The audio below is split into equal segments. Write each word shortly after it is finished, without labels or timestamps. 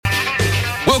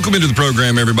Welcome into the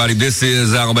program, everybody. This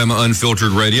is Alabama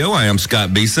Unfiltered Radio. I am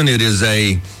Scott Beeson. It is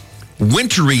a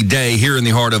wintry day here in the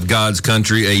heart of God's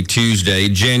country, a Tuesday,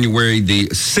 January the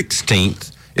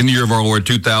 16th, in the year of our Lord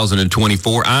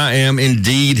 2024. I am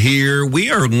indeed here.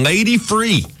 We are lady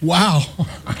free. Wow.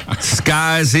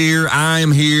 Sky's here. I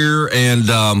am here. And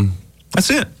that's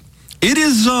it. It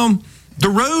is, the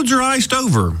roads are iced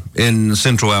over in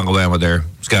central Alabama there,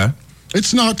 Sky.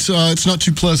 It's not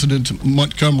too pleasant in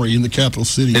Montgomery, in the capital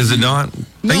city. Is it not?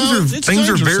 Things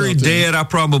are very dead. I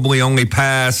probably only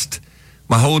passed,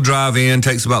 my whole drive in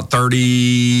takes about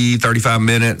 35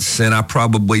 minutes, and I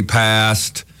probably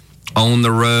passed on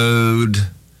the road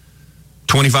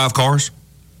 25 cars.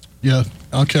 Yeah,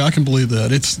 okay, I can believe that.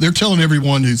 They're telling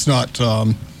everyone who's not,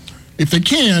 if they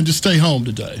can, just stay home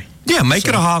today. Yeah, make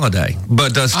it a holiday.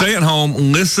 But stay at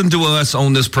home, listen to us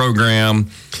on this program.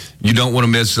 You don't want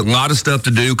to miss a lot of stuff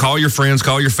to do. Call your friends,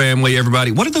 call your family,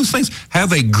 everybody. What are those things?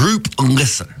 Have a group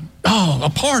listen. Oh, a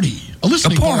party. A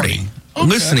listening party. Okay.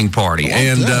 Listening party.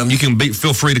 And you can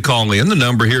feel free to call in. The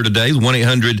number here today is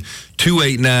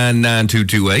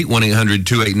 1-800-289-9228.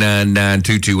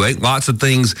 1-800-289-9228. Lots of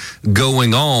things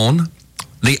going on.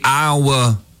 The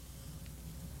Iowa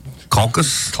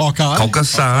caucuses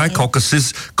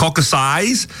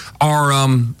are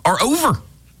over.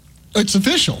 It's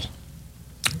official.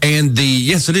 And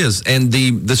yes, it is. And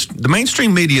the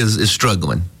mainstream media is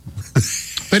struggling.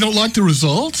 They don't like the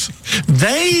results?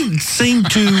 They seem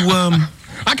to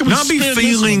not be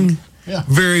feeling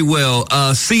very well.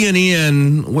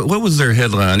 CNN, what was their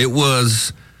headline? It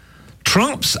was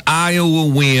Trump's Iowa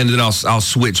win, and I'll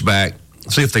switch back,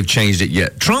 see if they've changed it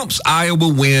yet. Trump's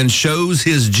Iowa win shows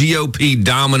his GOP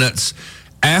dominance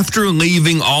after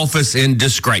leaving office in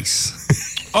disgrace.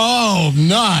 Oh,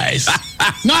 nice.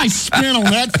 Nice spin on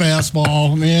that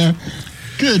fastball, man.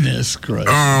 Goodness gracious.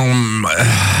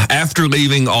 After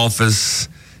leaving office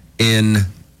in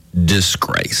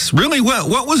disgrace. Really,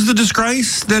 what was the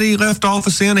disgrace that he left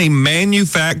office in? A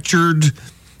manufactured,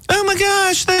 oh my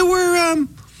gosh, they were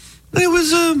they were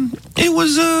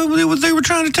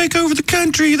trying to take over the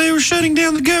country. They were shutting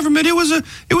down the government. It was an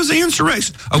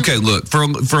insurrection. Okay, look, for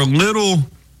a little,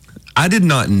 I did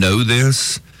not know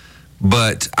this,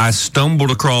 but I stumbled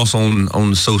across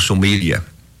on social media.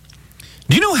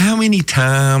 Do you know how many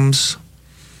times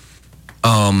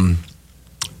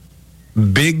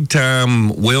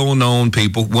big-time, well-known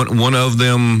people, one of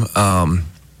them,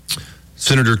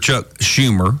 Senator Chuck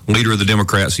Schumer, leader of the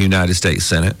Democrats in the United States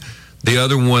Senate. The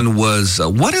other one was,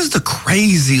 what is the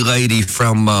crazy lady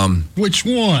from... Which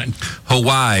one?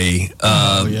 Hawaii.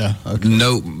 Okay.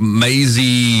 No,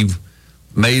 Maisie,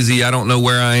 I don't know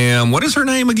where I am. What is her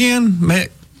name again?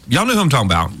 Y'all know who I'm talking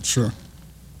about. Sure.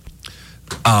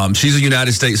 She's a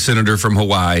United States Senator from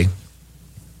Hawaii.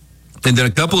 And then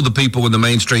a couple of the people in the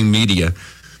mainstream media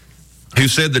who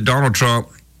said that Donald Trump,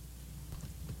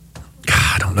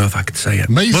 I don't know if I could say it.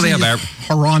 Maisie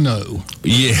Harano.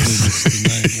 Yes. That's the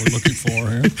name we're looking for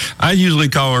here. I usually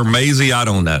call her Maisie. I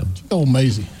don't know. Oh,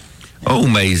 Maisie. Oh,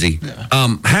 Maisie. Yeah.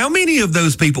 How many of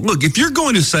those people, look, if you're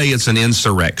going to say it's an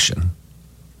insurrection,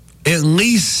 at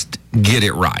least get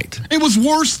it right. It was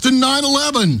worse than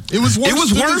 9/11. It was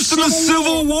worse than the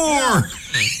Civil War.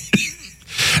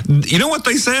 You know what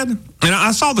they said? And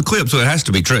I saw the clip, so it has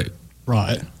to be true.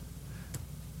 Right.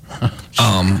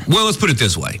 Well, let's put it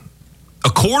this way.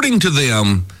 According to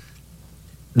them,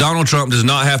 Donald Trump does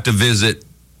not have to visit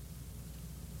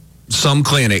some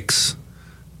clinics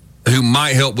who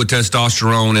might help with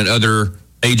testosterone and other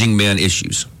aging men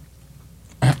issues.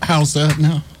 How's that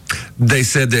now? They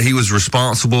said that he was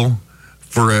responsible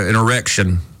for an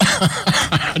erection.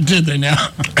 Did they now?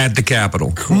 At the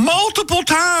Capitol. Multiple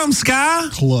times, Sky.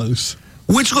 Close.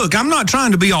 Which, look, I'm not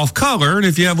trying to be off color, and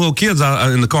if you have little kids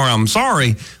in the car, I'm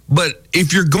sorry. But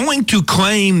if you're going to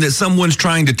claim that someone's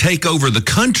trying to take over the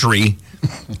country,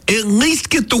 at least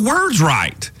get the words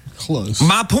right. Close.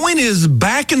 My point is,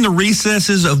 back in the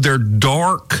recesses of their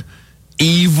dark,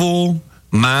 evil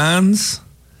minds,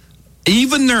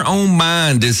 even their own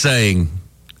mind is saying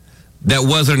that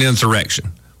wasn't an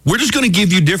insurrection. We're just going to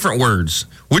give you different words.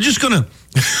 We're just going to...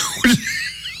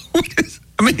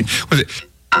 I mean, was it...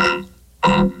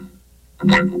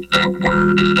 That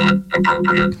word is not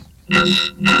appropriate.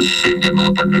 Just send him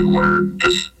up a new word.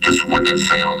 Just one that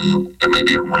sounds, and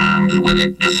maybe it rhymes with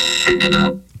it. Just send it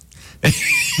up.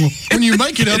 Well, when you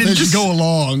make it up as you go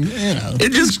along,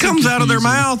 it just comes out of their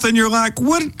mouth, and you're like,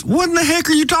 what in the heck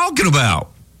are you talking about?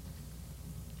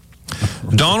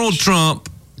 Donald Trump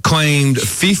claimed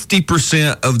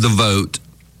 50% of the vote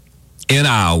in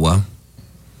Iowa,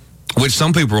 which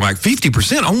some people were like,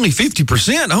 50%? Only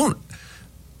 50%?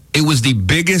 It was the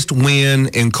biggest win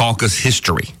in caucus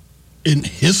history. In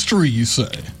history, you say?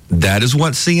 That is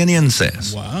what CNN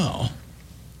says. Wow.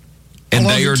 And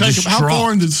they are distraught. How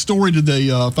far in the story did they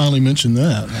finally mention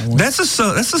that? That's a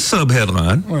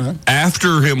sub-headline. Right.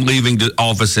 After him leaving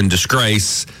office in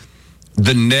disgrace,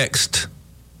 the next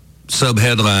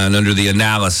sub-headline under the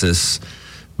analysis,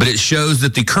 but it shows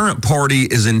that the current party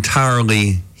is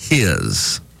entirely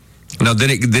his. Now, then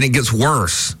it gets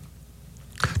worse.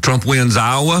 Trump wins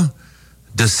Iowa.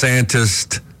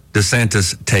 DeSantis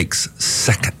takes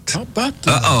second. How about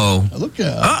that? Uh-oh. Look at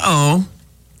that. Uh-oh.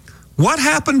 What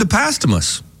happened to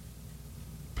Pastimus?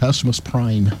 Pastimus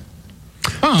Prime.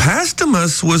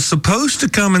 Pastimus was supposed to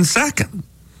come in second.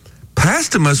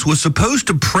 Pastimus was supposed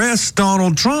to press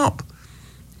Donald Trump.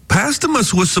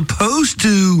 Pastimus was supposed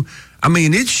to,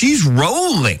 she's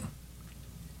rolling.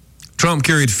 Trump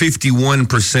carried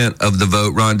 51% of the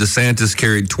vote. Ron DeSantis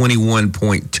carried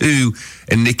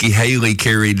 21.2%, and Nikki Haley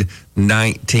carried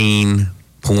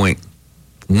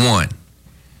 19.1%.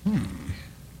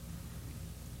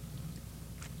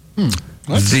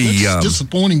 That's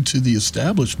disappointing to the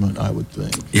establishment, I would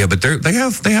think. Yeah, but they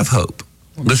have hope.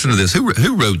 Listen to this.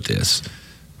 Who wrote this?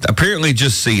 Apparently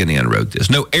just CNN wrote this.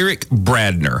 No, Eric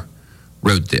Bradner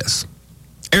wrote this.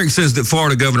 Eric says that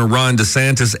Florida Governor Ron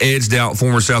DeSantis edged out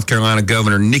former South Carolina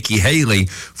Governor Nikki Haley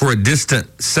for a distant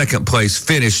second-place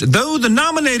finish, though the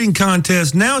nominating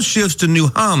contest now shifts to New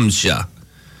Hampshire,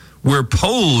 where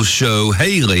polls show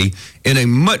Haley in a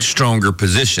much stronger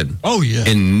position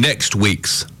in next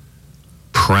week's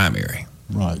primary.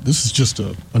 Right. This is just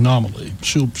an anomaly.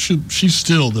 She's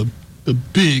still the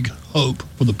big hope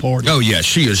for the party. Oh, yeah.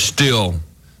 She is still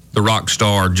the rock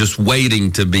star just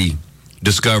waiting to be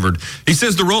discovered. He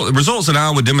says the results in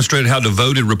Iowa demonstrated how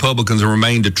devoted Republicans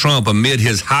remained to Trump amid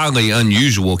his highly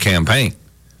unusual campaign.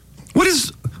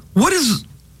 What's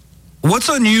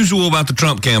unusual about the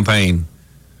Trump campaign?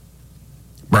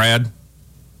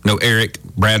 Eric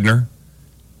Bradner.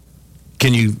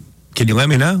 Can you let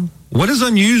me know? What is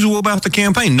unusual about the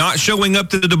campaign? Not showing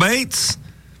up to the debates?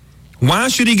 Why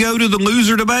should he go to the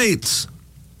loser debates?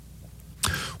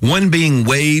 One being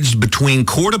waged between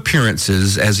court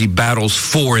appearances as he battles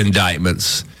 4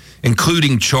 indictments,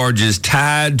 including charges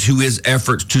tied to his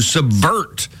efforts to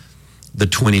subvert the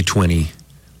 2020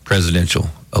 presidential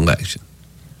election.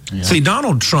 Yeah. See,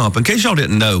 Donald Trump, in case y'all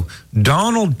didn't know,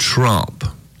 Donald Trump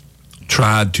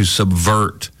tried to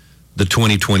subvert the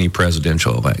 2020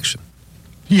 presidential election.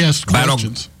 He asked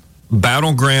questions.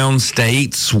 Battleground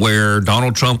states where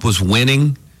Donald Trump was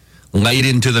winning late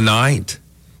into the night,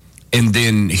 and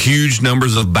then huge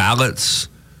numbers of ballots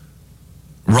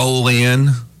roll in,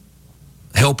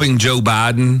 helping Joe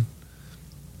Biden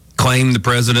claim the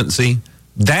presidency.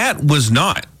 That was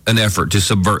not an effort to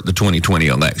subvert the 2020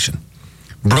 election.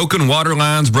 Broken water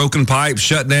lines, broken pipes,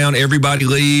 shut down, everybody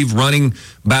leave, running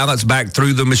ballots back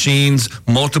through the machines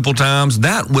multiple times.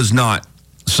 That was not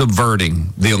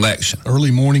subverting the election.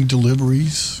 Early morning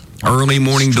deliveries.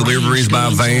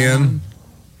 By van.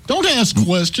 Don't ask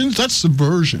questions. That's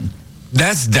subversion.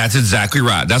 That's exactly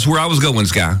right. That's where I was going,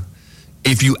 Sky.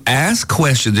 If you ask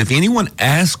questions, if anyone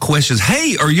asks questions,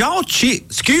 hey, are y'all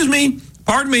excuse me,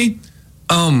 pardon me,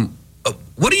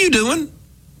 what are you doing?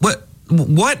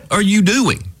 What are you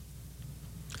doing?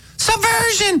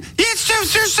 Subversion. It's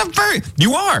just subverting.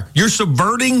 You are. You're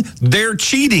subverting their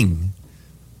cheating.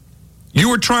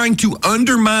 You are trying to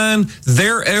undermine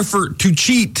their effort to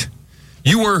cheat.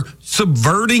 You are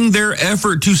subverting their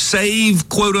effort to save,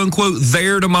 quote unquote,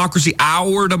 their democracy,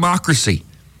 our democracy.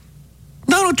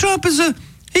 Donald Trump is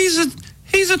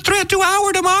he's a threat to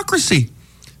our democracy.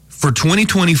 For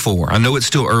 2024, I know it's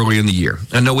still early in the year.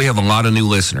 I know we have a lot of new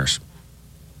listeners.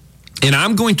 And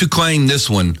I'm going to claim this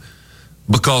one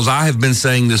because I have been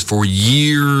saying this for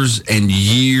years and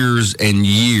years and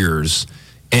years.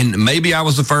 And maybe I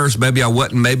was the first, maybe I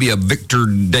wasn't, maybe a Victor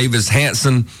Davis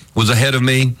Hanson was ahead of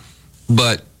me.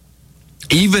 But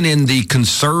even in the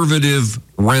conservative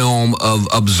realm of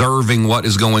observing what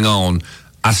is going on,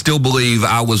 I still believe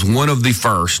I was one of the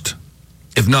first,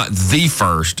 if not the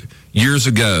first, years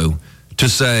ago to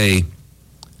say,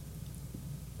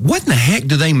 what in the heck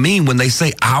do they mean when they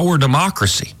say our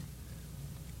democracy?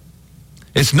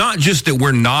 It's not just that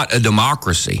we're not a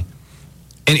democracy.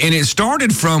 And it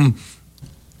started from,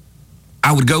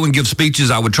 I would go and give speeches.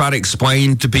 I would try to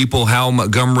explain to people how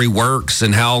Montgomery works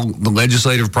and how the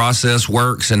legislative process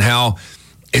works and how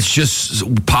it's just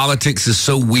politics is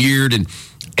so weird. And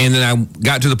then I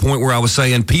got to the point where I was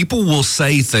saying people will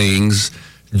say things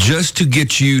just to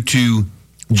get you to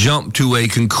jump to a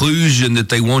conclusion that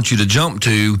they want you to jump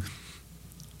to,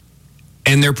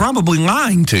 and they're probably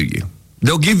lying to you.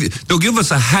 They'll give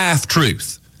us a half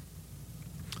truth.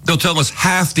 They'll tell us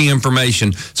half the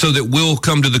information so that we'll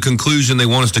come to the conclusion they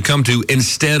want us to come to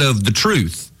instead of the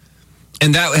truth.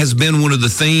 And that has been one of the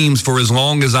themes for as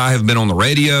long as I have been on the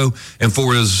radio and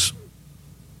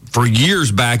for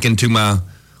years back into my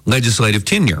legislative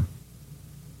tenure.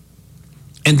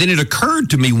 And then it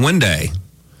occurred to me one day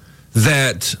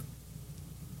that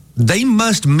they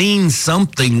must mean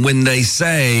something when they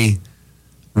say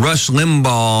Rush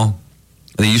Limbaugh,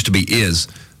 and it used to be is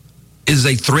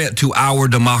a threat to our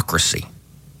democracy.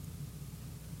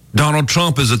 Donald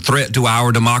Trump is a threat to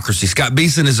our democracy. Scott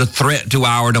Beason is a threat to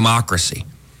our democracy.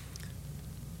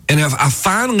 And I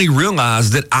finally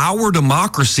realized that our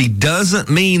democracy doesn't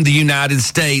mean the United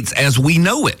States as we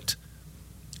know it.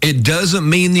 It doesn't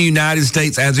mean the United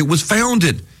States as it was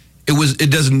founded. It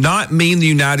does not mean the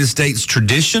United States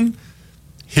tradition,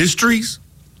 histories,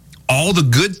 all the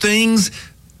good things,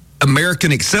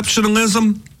 American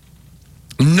exceptionalism,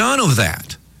 none of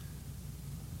that.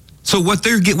 So what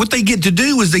they get to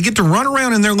do is they get to run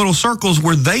around in their little circles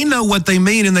where they know what they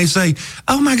mean, and they say,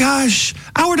 oh my gosh,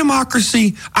 our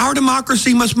democracy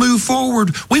must move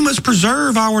forward. We must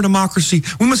preserve our democracy.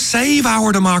 We must save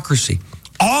our democracy.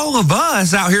 All of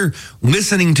us out here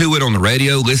listening to it on the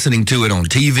radio, listening to it on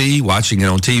TV, watching it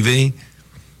on TV,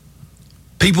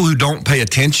 people who don't pay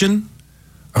attention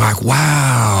are like,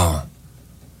 wow,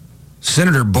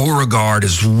 Senator Beauregard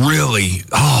is really,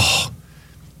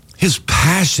 his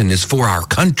passion is for our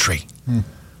country.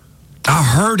 I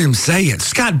heard him say it.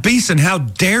 Scott Beason, how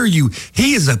dare you?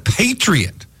 He is a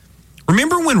patriot.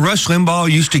 Remember when Rush Limbaugh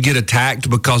used to get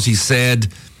attacked because he said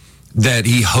that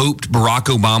he hoped Barack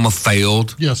Obama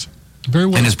failed? Yes, very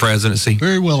well. In his presidency?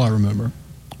 Very well, I remember.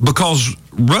 Because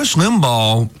Rush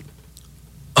Limbaugh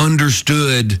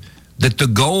understood that the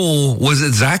goal was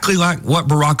exactly like what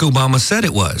Barack Obama said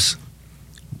it was.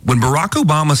 When Barack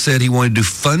Obama said he wanted to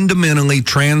fundamentally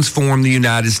transform the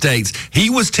United States,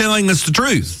 he was telling us the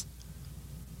truth.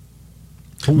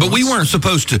 But we weren't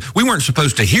supposed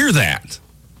to hear that.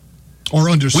 Or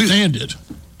understand it.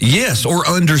 Yes, or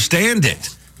understand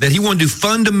it. That he wanted to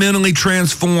fundamentally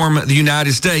transform the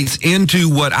United States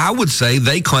into what I would say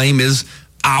they claim is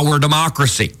our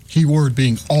democracy. Key word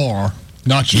being our,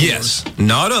 not yours. Yes,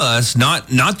 not us, not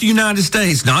the United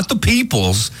States, not the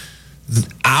people's.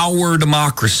 Our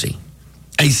democracy,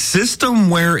 a system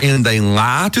wherein they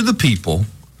lie to the people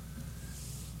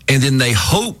and then they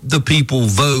hope the people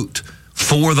vote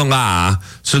for the lie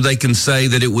so they can say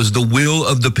that it was the will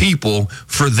of the people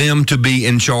for them to be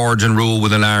in charge and rule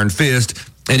with an iron fist,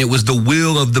 and it was the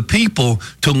will of the people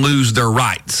to lose their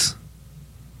rights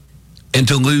and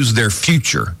to lose their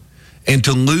future and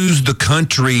to lose the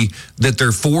country that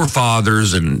their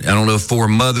forefathers, and I don't know if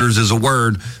foremothers is a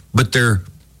word, but their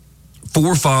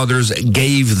forefathers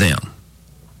gave them.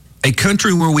 A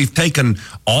country where we've taken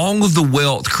all of the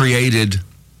wealth created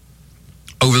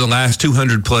over the last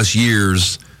 200 plus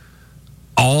years,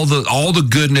 all the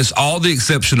goodness, all the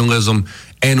exceptionalism,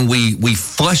 and we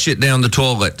flush it down the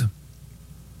toilet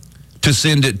to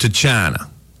send it to China,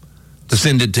 to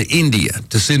send it to India,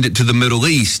 to send it to the Middle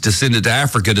East, to send it to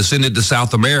Africa, to send it to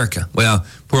South America. Well,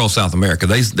 poor old South America,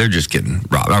 they're just getting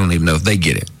robbed. I don't even know if they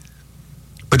get it.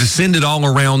 But to send it all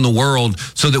around the world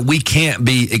so that we can't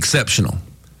be exceptional,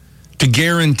 to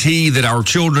guarantee that our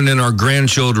children and our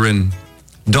grandchildren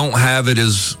don't have it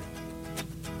as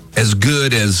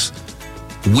good as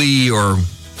we or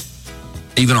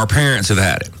even our parents have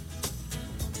had it.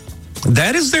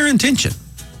 That is their intention.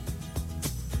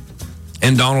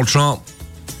 And Donald Trump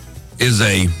is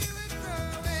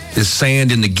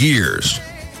sand in the gears,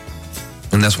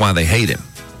 and that's why they hate him.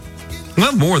 We'll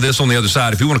have more of this on the other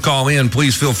side. If you want to call in,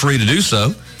 please feel free to do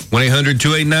so.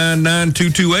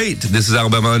 1-800-289-9228. This is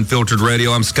Alabama Unfiltered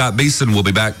Radio. I'm Scott Beason. We'll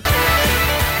be back.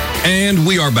 And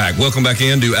we are back. Welcome back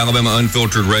into Alabama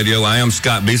Unfiltered Radio. I am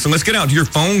Scott Beason. Let's get out to your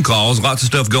phone calls. Lots of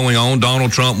stuff going on.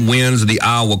 Donald Trump wins the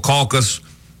Iowa caucus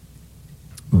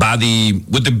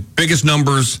with the biggest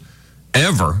numbers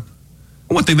ever.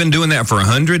 What, they've been doing that for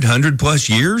 100 plus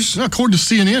years? According to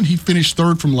CNN, he finished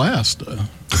third from last.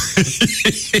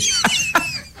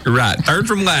 Right, third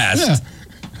from last. Yeah.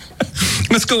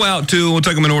 Let's go out we'll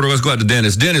take them in order. Let's go out to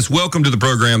Dennis. Dennis, welcome to the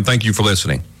program. Thank you for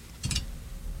listening.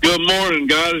 Good morning,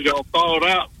 guys. Y'all thawed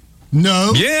out?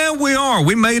 No. Yeah, we are.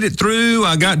 We made it through.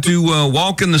 I got to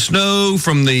walk in the snow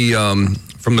from the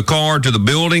car to the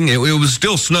building. It was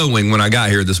still snowing when I got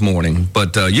here this morning.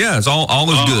 But, yeah, it's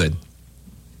all is good.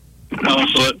 So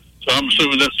I'm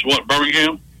assuming that's what,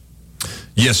 Birmingham?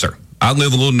 Yes, sir. I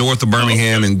live a little north of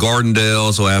Birmingham in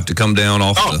Gardendale, so I have to come down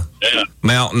off the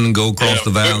mountain, go across the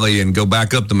valley, and go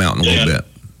back up the mountain a little bit.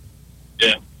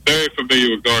 Yeah. very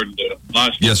familiar with Gardendale.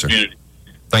 Nice yes, sir. community.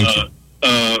 Thank you.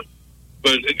 But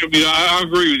I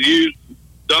agree with you.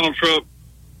 Donald Trump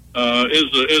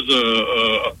is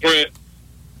a threat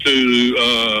to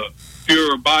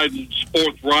Fuhrer Biden's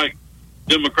Fourth Reich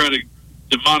Democratic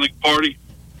demonic party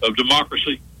of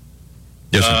democracy.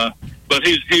 Yes, sir. But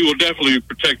he will definitely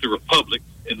protect the republic,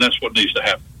 and that's what needs to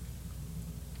happen.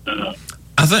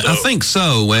 I think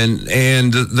so.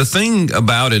 And the thing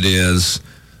about it is,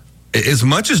 as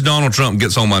much as Donald Trump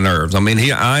gets on my nerves, I mean,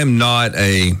 I'm not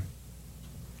a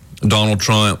Donald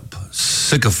Trump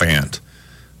sycophant.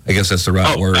 I guess that's the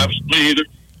right word. Absolutely either.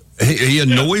 He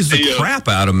annoys the crap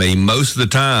out of me most of the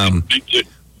time.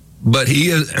 But he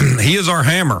is our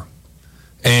hammer,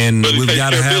 and we've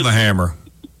got to have a hammer.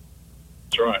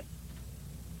 That's right.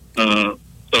 I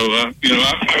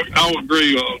would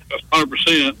agree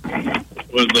 100%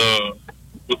 with the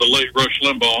late Rush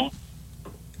Limbaugh.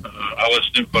 I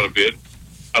listened to him quite a bit.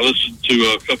 I listened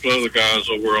to a couple of other guys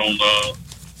over on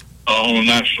a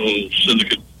national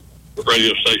syndicate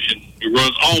radio station who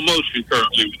runs almost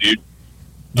concurrently with you.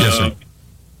 Yes, sir.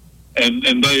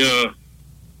 And they,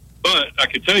 but I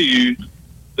can tell you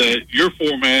that your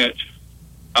format,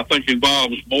 I think,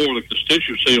 involves more of the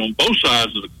constituency on both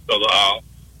sides of the aisle.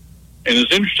 And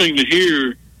it's interesting to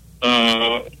hear,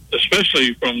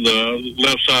 especially from the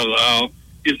left side of the aisle,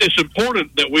 it's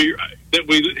important that we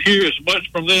hear as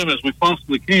much from them as we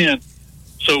possibly can,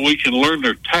 so we can learn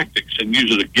their tactics and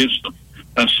use it against them.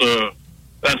 I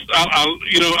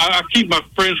keep my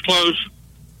friends close.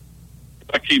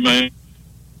 I keep my.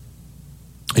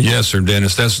 Yes, sir,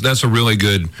 Dennis. That's a really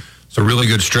good. It's a really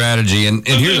good strategy. And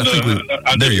here,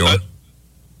 there you are.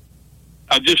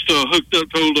 I just hooked up,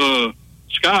 told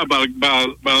Sky about a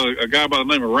guy by the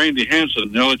name of Randy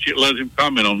Hansen. I'll let him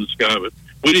comment on this guy, but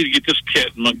we need to get this cat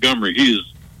in Montgomery. He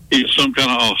is some kind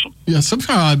of awesome. Yeah,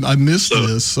 somehow I missed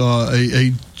this.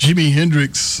 A Jimi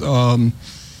Hendrix.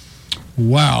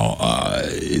 Wow,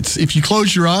 it's if you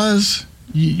close your eyes,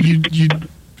 you'd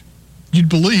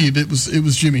believe it was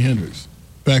Jimi Hendrix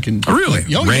back in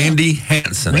Randy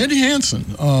Hansen. Randy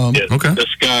Hansen. Okay.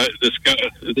 This guy is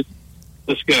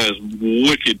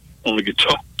wicked on the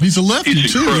guitar. He's a lefty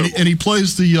too, and he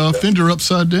plays the Fender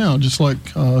upside down, just like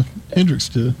Hendrix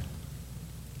did.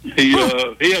 He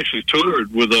actually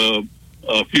toured with a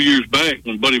few years back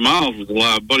when Buddy Miles was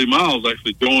alive. Buddy Miles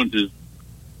actually joined his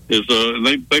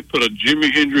they put a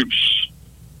Jimi Hendrix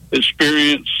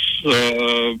Experience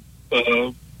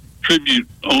tribute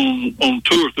on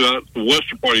tour throughout the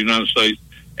western part of the United States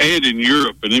and in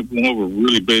Europe, and it went over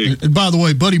really big. And by the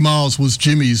way, Buddy Miles was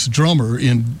Jimmy's drummer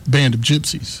in Band of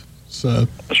Gypsies, so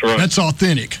that's right. That's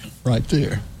authentic, right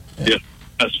there. Yeah,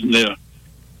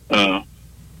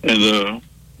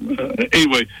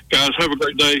 anyway, guys, have a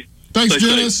great day. Thanks,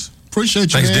 Dennis. Appreciate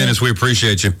you. Thanks, Dennis. We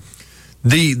appreciate you.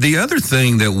 The other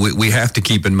thing that we have to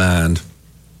keep in mind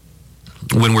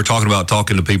when we're talking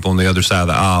to people on the other side of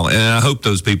the aisle, and I hope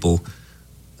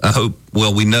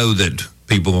we know that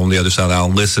people on the other side of the aisle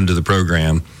listen to the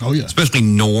program. Oh, yeah. Especially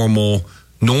normal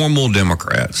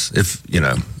Democrats. If, I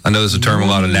know there's a term a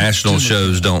lot of national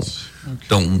shows don't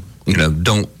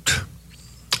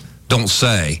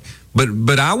say.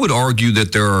 But I would argue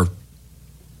that there are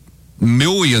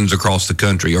millions across the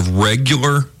country of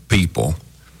regular people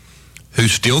who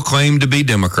still claim to be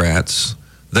Democrats.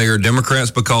 They are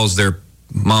Democrats because their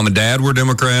mom and dad were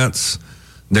Democrats.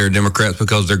 They're Democrats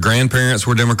because their grandparents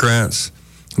were Democrats.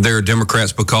 They're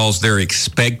Democrats because they're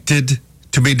expected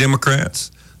to be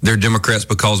Democrats. They're Democrats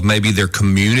because maybe their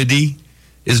community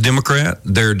is Democrat.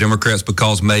 They're Democrats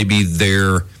because maybe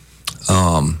their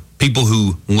people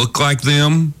who look like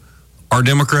them are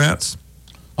Democrats.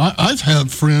 I've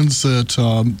had friends that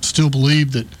still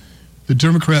believe that the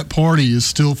Democrat Party is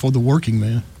still for the working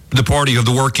man. The party of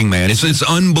the working man. It's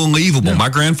unbelievable. Yeah. My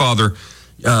grandfather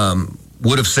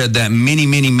would have said that many,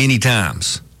 many, many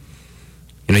times.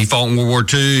 He fought in World War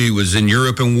II. He was in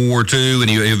Europe in World War II, and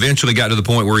he eventually got to the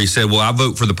point where he said, well, I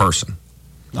vote for the person,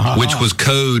 which was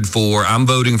code for I'm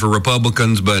voting for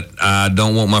Republicans, but I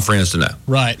don't want my friends to know.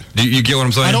 Right. Do you get what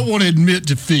I'm saying? I don't want to admit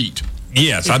defeat.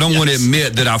 Yes, I don't want to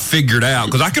admit that I figured out,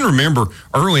 because I can remember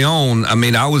early on,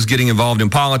 I was getting involved in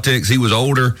politics. He was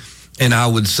older, and I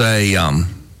would say, well,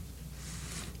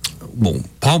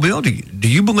 Paul Bill, do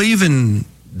you believe in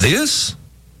this?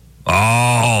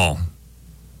 Oh,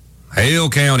 Hale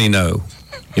County, no.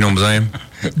 You know what I'm saying?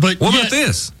 But what about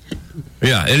this?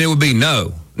 Yeah, and it would be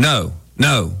no. Well,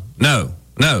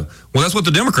 that's what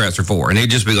the Democrats are for, and he'd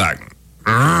just be like,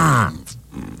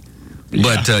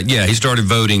 But, he started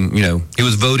voting, he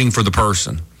was voting for the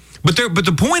person. But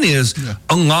the point is,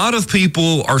 a lot of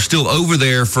people are still over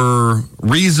there for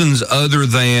reasons other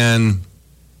than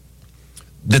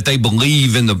that they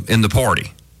believe in the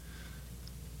party.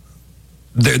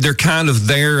 They're kind of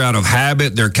there out of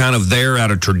habit. They're kind of there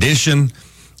out of tradition.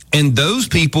 And those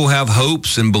people have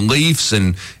hopes and beliefs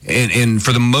and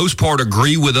for the most part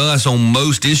agree with us on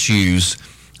most issues.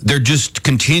 They're just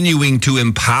continuing to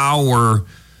empower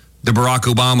the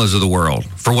Barack Obamas of the world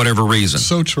for whatever reason.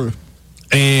 So true.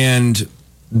 And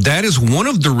that is one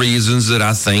of the reasons that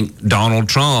I think Donald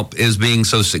Trump is being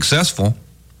so successful,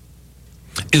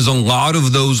 is a lot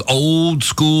of those old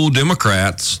school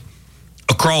Democrats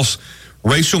across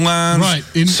racial lines, right.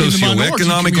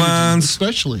 socioeconomic lines,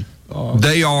 especially.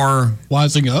 They are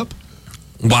wising up,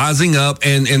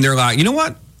 and they're like, you know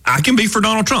what? I can be for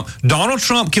Donald Trump. Donald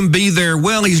Trump can be there.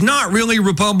 Well, he's not really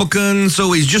Republican,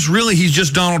 so he's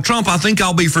just Donald Trump. I think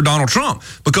I'll be for Donald Trump.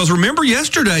 Because remember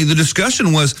yesterday, the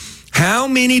discussion was how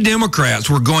many Democrats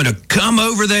were going to come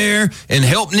over there and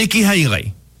help Nikki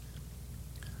Haley.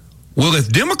 Well, if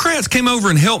Democrats came over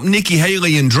and helped Nikki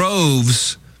Haley in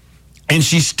droves, and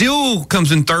she still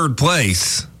comes in third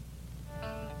place,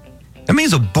 that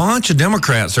means a bunch of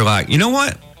Democrats are like, you know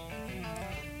what?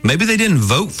 Maybe they didn't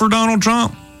vote for Donald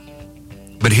Trump.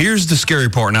 But here's the scary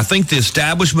part, and I think the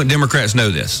establishment Democrats know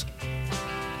this.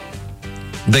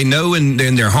 They know in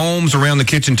their homes around the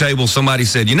kitchen table, somebody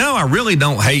said, you know, I really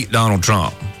don't hate Donald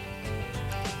Trump.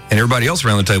 And everybody else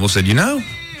around the table said, you know,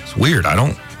 it's weird. I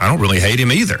don't really hate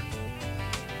him either.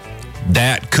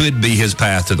 That could be his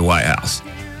path to the White House.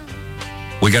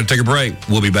 We got to take a break.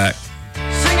 We'll be back.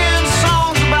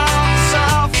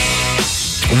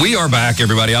 We are back,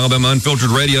 everybody. Alabama Unfiltered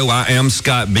Radio. I am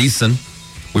Scott Beeson.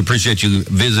 We appreciate you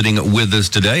visiting with us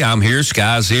today. I'm here.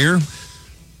 Sky's here.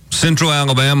 Central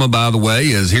Alabama, by the way,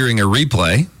 is hearing a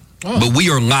replay. Oh. But we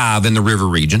are live in the river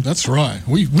region. That's right.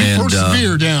 We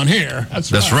persevere down here.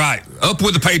 That's right. Up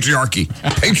with the patriarchy.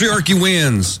 Patriarchy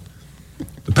wins.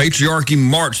 The patriarchy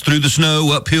marched through the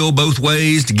snow, uphill both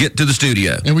ways to get to the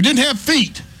studio. And we didn't have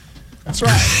feet. That's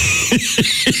right.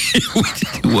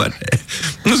 What?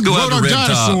 Let's go out to Red Top.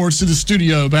 Dinosaurs to the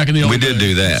studio back in the old days. We did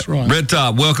do that. That's right. Red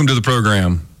Top, welcome to the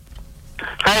program.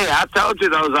 Hey, I told you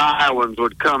those Iowans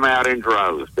would come out in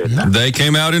droves, didn't I? They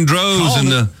came out in droves,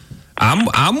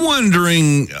 I'm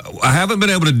wondering. I haven't been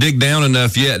able to dig down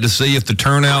enough yet to see if the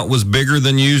turnout was bigger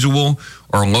than usual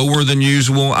or lower than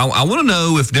usual. I want to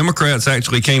know if Democrats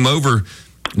actually came over.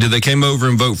 Did they came over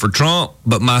and vote for Trump?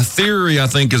 But my theory, I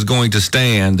think, is going to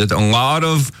stand that a lot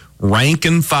of rank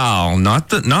and file, not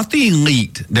the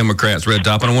elite Democrats, Red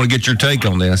Top, and I want to get your take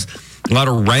on this. A lot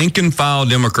of rank and file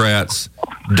Democrats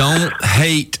don't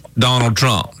hate Donald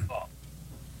Trump.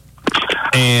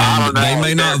 And they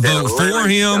may not vote for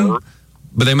him,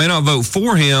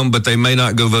 but they may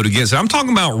not go vote against it. I'm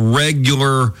talking about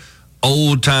regular,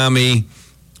 old-timey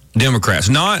Democrats,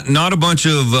 not a bunch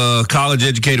of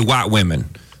college-educated white women.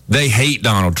 They hate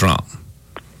Donald Trump.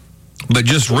 But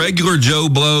just regular Joe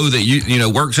Blow that you know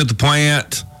works at the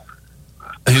plant,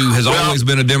 who has always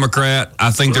been a Democrat.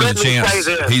 I think there's a chance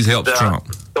he's helped Trump.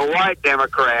 The white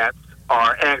Democrats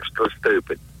are extra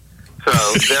stupid, so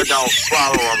they're going to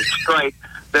follow them straight.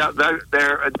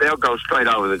 They'll go straight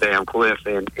over the damn cliff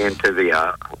into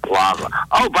the lava.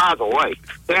 Oh, by the way,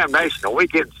 damnation, are we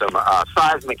getting some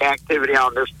seismic activity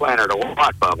on this planet or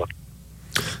what, Bubba?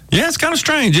 Yeah, it's kind of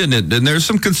strange, isn't it? And there's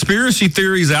some conspiracy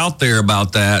theories out there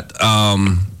about that.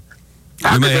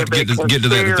 We may have to get to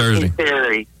that on Thursday.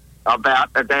 Theory about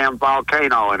a damn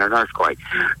volcano and an earthquake.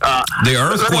 The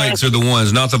earthquakes are the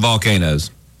ones, not the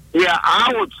volcanoes. Yeah,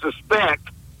 I would suspect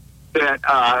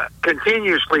that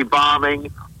continuously bombing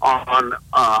on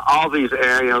all these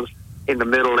areas in the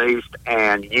Middle East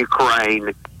and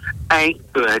Ukraine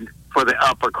ain't good for the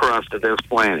upper crust of this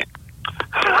planet.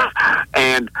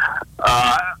 And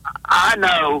I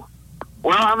know,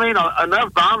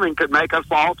 enough bombing could make us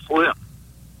all slip.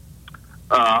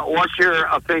 What's your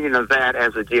opinion of that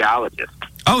as a geologist?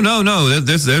 Oh, no.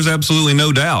 There's absolutely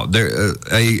no doubt.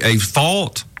 A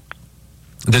fault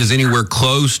that is anywhere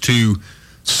close to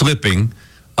slipping,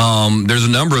 there's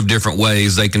a number of different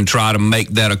ways they can try to make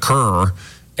that occur.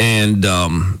 And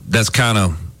that's kind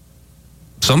of,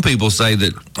 some people say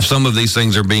that some of these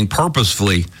things are being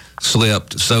purposefully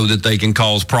slipped so that they can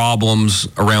cause problems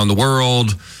around the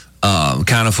world,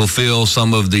 kind of fulfill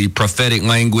some of the prophetic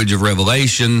language of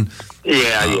Revelation.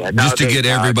 Just to get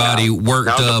everybody worked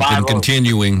up and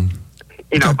continuing.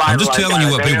 I'm just telling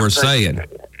you what people are saying.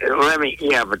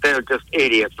 But they're just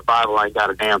idiots. The Bible ain't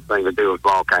got a damn thing to do with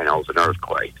volcanoes and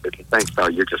earthquakes. If you think so,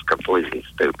 you're just completely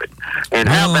stupid. And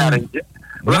how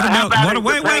What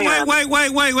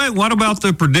about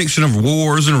the prediction of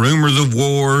wars and rumors of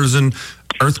wars and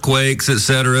earthquakes, et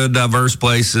cetera, diverse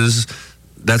places?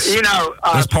 That's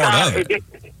part of it.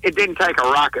 It didn't take a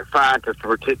rocket scientist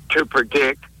to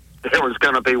predict there was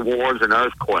going to be wars and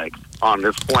earthquakes on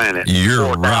this planet.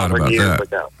 You're right about that.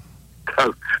 Ago.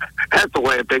 So that's the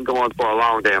way it's been going for a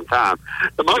long damn time.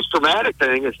 The most dramatic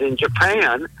thing is in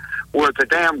Japan, where the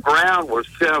damn ground was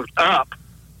shoved up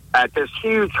at this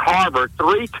huge harbor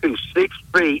 3 to 6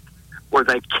 feet, where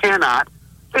they cannot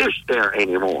fish there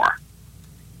anymore.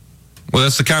 Well,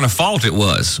 that's the kind of fault it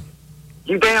was.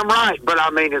 You damn right, but I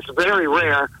mean, it's very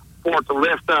rare for it to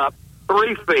lift up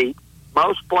 3 feet,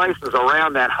 most places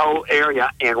around that whole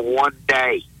area in one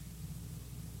day.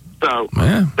 So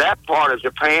that part of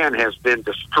Japan has been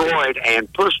destroyed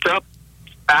and pushed up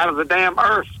out of the damn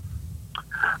earth.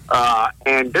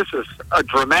 And this is a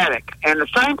dramatic. And the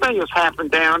same thing has happened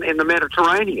down in the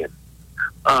Mediterranean.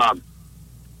 Some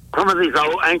of these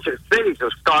old ancient cities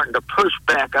are starting to push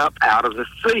back up out of the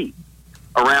sea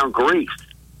around Greece.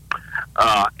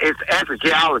 As a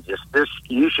geologist,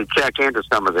 you should check into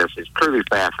some of this. It's truly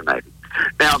fascinating.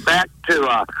 Now, back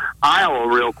to Iowa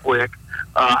real quick.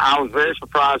 I was very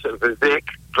surprised that Vivek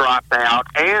dropped out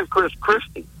and Chris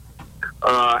Christie.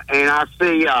 And I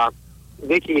see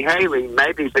Nikki Haley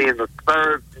maybe being the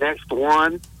third next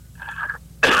one.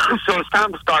 So it's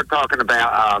time to start talking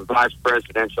about vice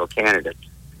presidential candidates.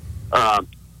 Of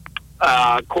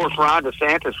course, Ron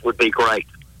DeSantis would be great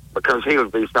because he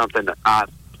would be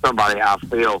somebody I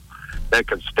feel that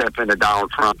could step into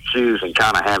Donald Trump's shoes and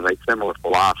kind of have a similar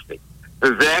philosophy.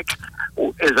 Vivek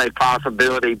is a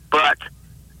possibility, but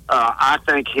I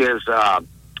think his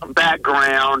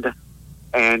background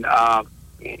and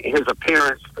his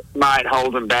appearance might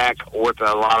hold him back with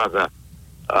a lot of the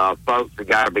folks that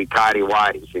got to be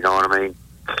tighty-whities, you know what I mean?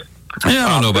 Yeah, I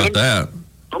don't know about that.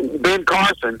 Ben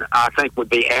Carson, I think, would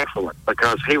be excellent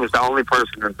because he was the only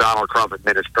person in the Donald Trump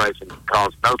administration that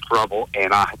caused no trouble,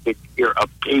 and I didn't hear a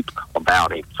peep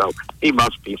about him. So he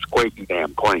must be squeaky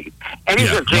damn clean. And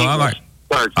he's a genius.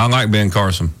 I like Ben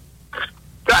Carson.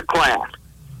 Got class.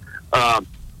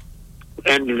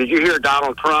 And did you hear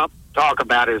Donald Trump talk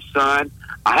about his son?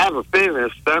 I have a feeling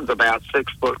his son's about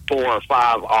 6'4" or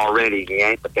 5 already. He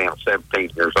ain't but damn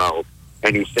 17 years old.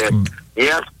 And he said,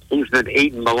 yes, he's been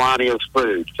eating Melania's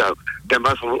food. So there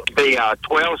must be a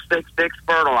 12-6-6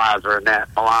 fertilizer in that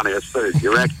Melania's food.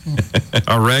 You reckon?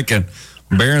 I reckon.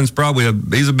 Barron's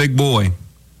he's a big boy.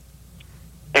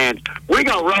 And we're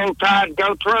going to roll tide and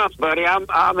go Trump, buddy. I'm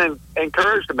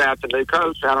encouraged about the new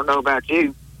coach. I don't know about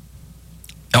you.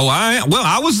 Oh,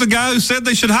 I was the guy who said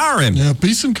they should hire him. Yeah,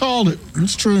 Beeson called it.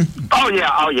 It's true. Oh,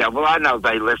 yeah. Well, I know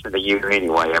they listen to you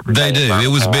anyway. They do. It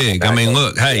was big. I mean,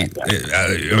 look, hey,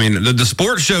 the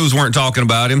sports shows weren't talking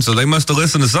about him, so they must have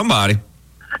listened to somebody.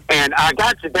 And I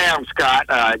got you down, Scott.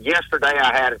 Yesterday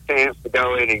I had a chance to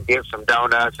go in and get some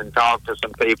donuts and talk to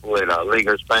some people at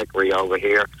Linger's Bakery over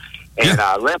here. And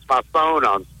I left my phone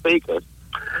on speaker.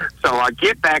 So I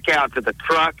get back out to the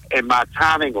truck, and my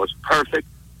timing was perfect.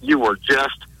 You were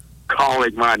just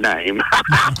calling my name.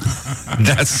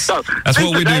 That's what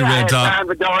we do, Red Top.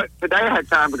 Today I had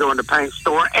time to go in the paint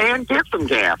store and get some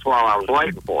gas while I was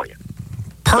waiting for you.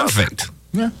 Perfect.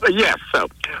 So, yes. So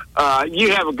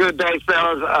you have a good day,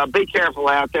 fellas. Be careful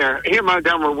out there. Here in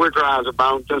Montgomery, we're dry as a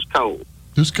bone, just cold.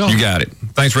 Just cold. You got it.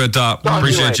 Thanks, Red Top.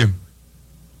 Appreciate you.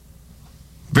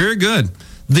 Very good.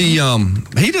 He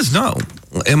does know.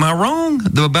 Am I wrong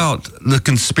about the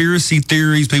conspiracy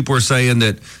theories? People are saying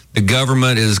that the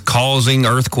government is causing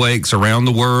earthquakes around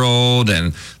the world,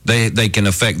 and they can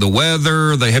affect the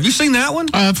weather. Have you seen that one?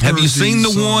 Have you seen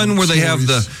the one where they have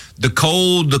the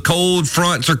cold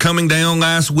fronts are coming down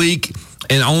last week,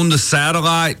 and on the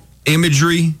satellite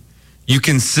imagery, you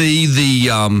can see the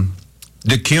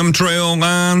chemtrail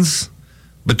lines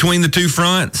between the two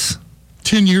fronts?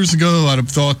 10 years ago, I'd have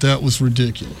thought that was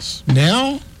ridiculous.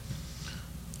 Now,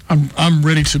 I'm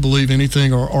ready to believe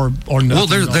anything or nothing. Well,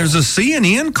 there's a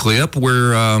CNN clip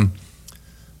where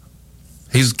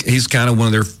he's kind of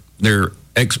one of their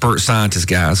expert scientist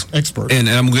guys. Expert. And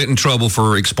I'm getting in trouble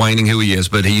for explaining who he is,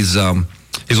 but he's a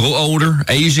little older,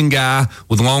 Asian guy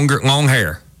with long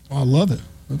hair. Oh, I love it.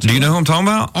 Do you know who I'm talking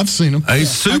about? I've seen him. He's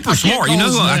super smart. You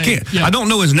know, I don't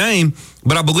know his name,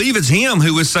 but I believe it's him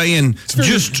who was saying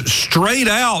just straight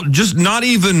out, just not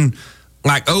even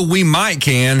like, oh, we might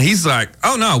can. He's like,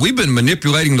 oh, no, we've been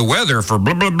manipulating the weather for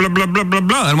blah, blah, blah, blah, blah, blah,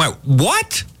 blah. And I'm like,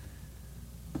 what?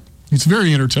 It's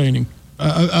very entertaining.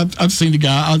 I've seen the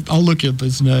guy. I'll look up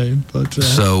his name. But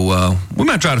So we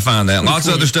might try to find that. Lots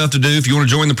of other stuff to do. If you want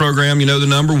to join the program, you know the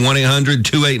number,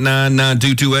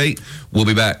 1-800-289-9228. We'll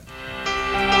be back.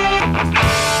 Welcome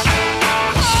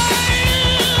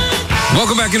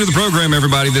back into the program,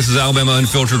 everybody. This is Alabama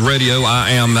Unfiltered Radio. I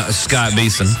am Scott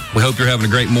Beeson. We hope you're having a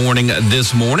great morning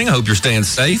this morning. I hope you're staying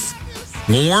safe,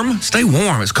 warm. Stay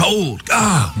warm. It's cold.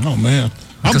 Oh, man.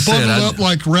 I'm bundled up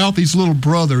like Ralphie's little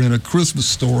brother in A Christmas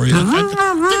Story. I think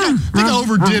I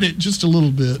overdid it just a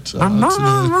little bit today.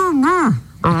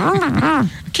 I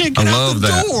can't get out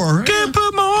the door. Can't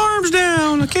put my arms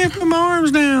down. I can't put my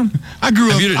arms down. I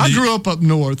grew up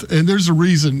north, and there's a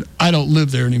reason I don't live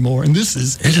there anymore. And this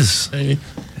is it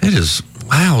is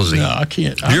lousy. No, I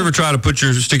can't. Have you ever tried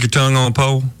to stick your tongue on a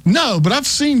pole? No, but I've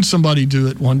seen somebody do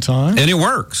it one time, and it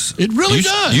works. It really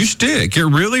does. You stick. It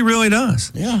really, really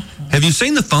does. Yeah. Have you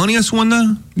seen the funniest one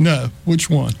though? No. Which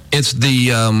one? It's the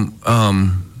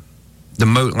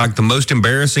most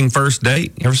embarrassing first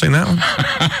date. You ever seen that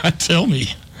one? Tell me.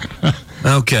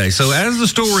 Okay, so as the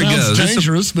story goes,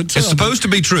 dangerous, but it's supposed to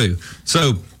be true.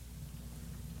 So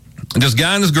this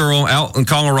guy and this girl out in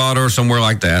Colorado or somewhere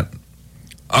like that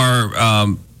are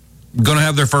going to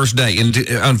have their first date,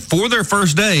 and for their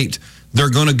first date, they're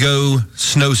going to go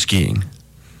snow skiing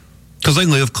because they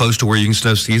live close to where you can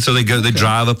snow ski. So they go, they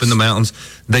drive up in the mountains,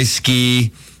 they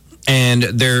ski. And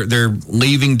they're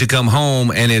leaving to come home,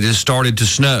 and it has started to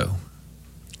snow.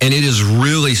 And it is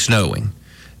really snowing.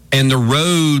 And the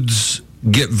roads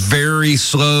get very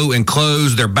slow and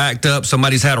closed. They're backed up.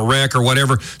 Somebody's had a wreck or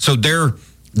whatever. So they're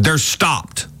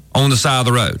stopped on the side of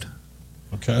the road.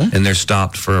 Okay. And they're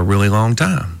stopped for a really long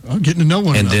time. I'm getting to know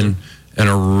one another. And then in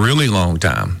a really long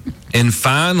time. And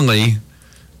finally,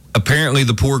 apparently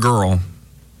the poor girl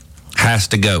has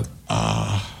to go.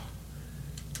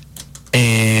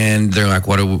 And they're like,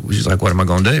 she's like, what am I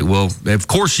going to do? Well, of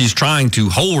course, she's trying to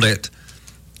hold it,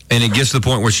 and it gets to the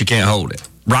point where she can't hold it.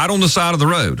 Right on the side of the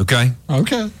road, okay?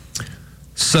 Okay.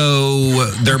 So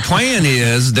their plan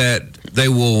is that they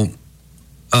will,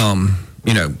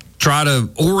 try to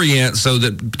orient so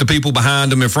that the people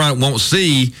behind them in front won't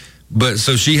see, but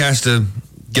so she has to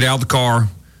get out of the car.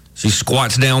 She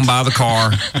squats down by the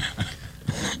car.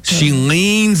 She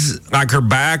leans like her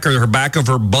back of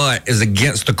her butt is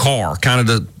against the car, kind of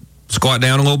to squat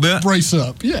down a little bit. Brace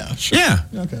up. Yeah. Sure. Yeah.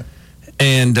 Okay.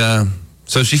 And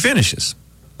so she finishes.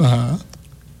 Uh-huh.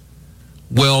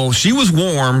 Well, she was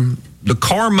warm. The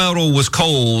car metal was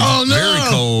cold. Oh, no. Very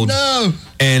cold. No.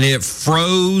 And it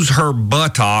froze her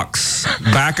buttocks,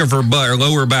 back of her butt, or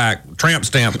lower back, tramp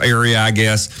stamp area, I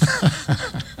guess,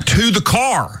 to the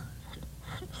car.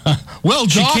 Well,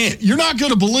 Doc, you're not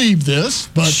going to believe this,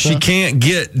 but she can't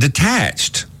get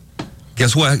detached.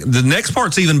 Guess what? The next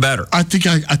part's even better. I think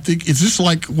is this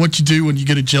like what you do when you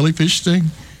get a jellyfish sting?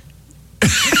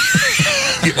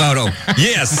 Oh, no.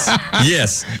 Yes.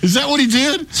 Is that what he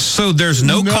did? So there's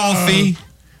no coffee.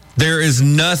 There is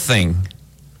nothing.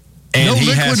 And no he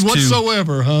liquid has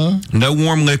whatsoever, huh? No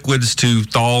warm liquids to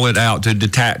thaw it out, to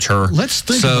detach her. Let's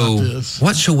think about this.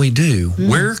 What shall we do? Yeah.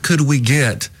 Where could we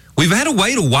get? We've had to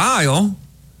wait a while.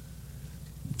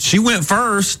 She went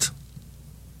first.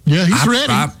 Yeah, he's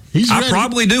ready. I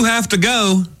probably do have to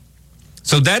go.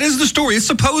 So that is the story. It's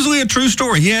supposedly a true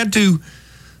story. He had to.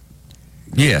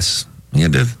 Yes, he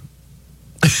had to.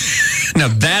 Now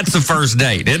that's the first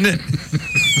date, isn't it?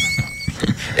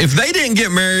 If they didn't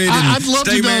get married and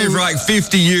stay married for like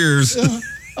 50 years.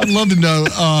 I'd love to know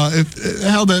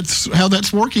how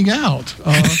that's working out.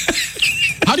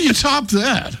 How do you top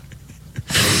that?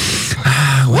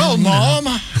 Well, Mom,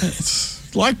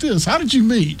 it's like this. How did you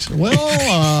meet? Well,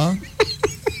 no,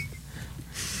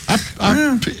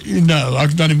 I'm not even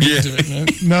going to do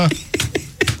it. No.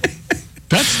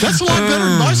 That's a lot better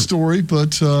than my story,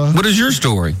 but... what is your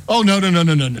story? Oh, no.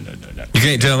 You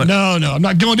can't tell it? No, I'm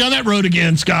not going down that road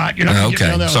again, Scott. You're not going to get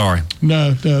down that sorry. road.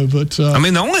 No, but... I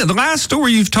mean, the last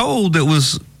story you've told that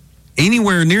was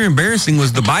anywhere near embarrassing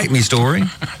was the bite me story.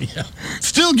 Yeah.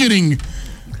 Still getting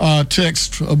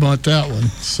text about that one.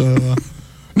 So,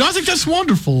 no, I think that's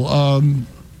wonderful.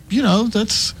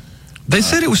 That's... They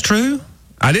said it was true.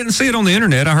 I didn't see it on the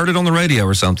internet. I heard it on the radio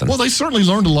or something. Well, they certainly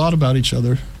learned a lot about each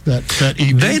other that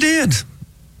evening. They did.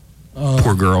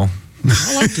 Poor girl.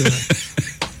 I like that.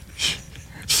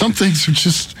 Some things are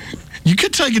just, you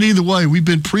could take it either way. We've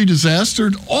been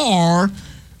pre-disastered, or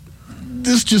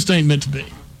this just ain't meant to be.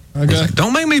 Okay? Like,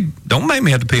 don't make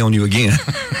me have to pee on you again.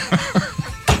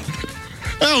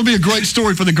 That'll be a great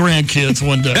story for the grandkids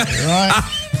one day, right?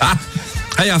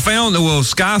 Hey,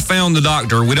 Sky found the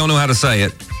doctor. We don't know how to say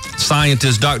it.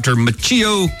 Scientist Dr.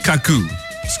 Michio Kaku.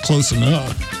 It's close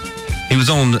enough. He was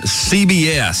on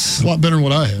CBS. A lot better than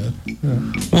what I had.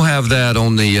 Yeah. We'll have that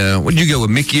on the, what did you go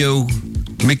with, Mikio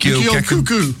Kaku?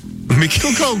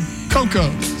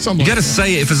 Coco. Something you got to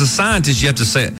say it. If it's a scientist, you have to say it.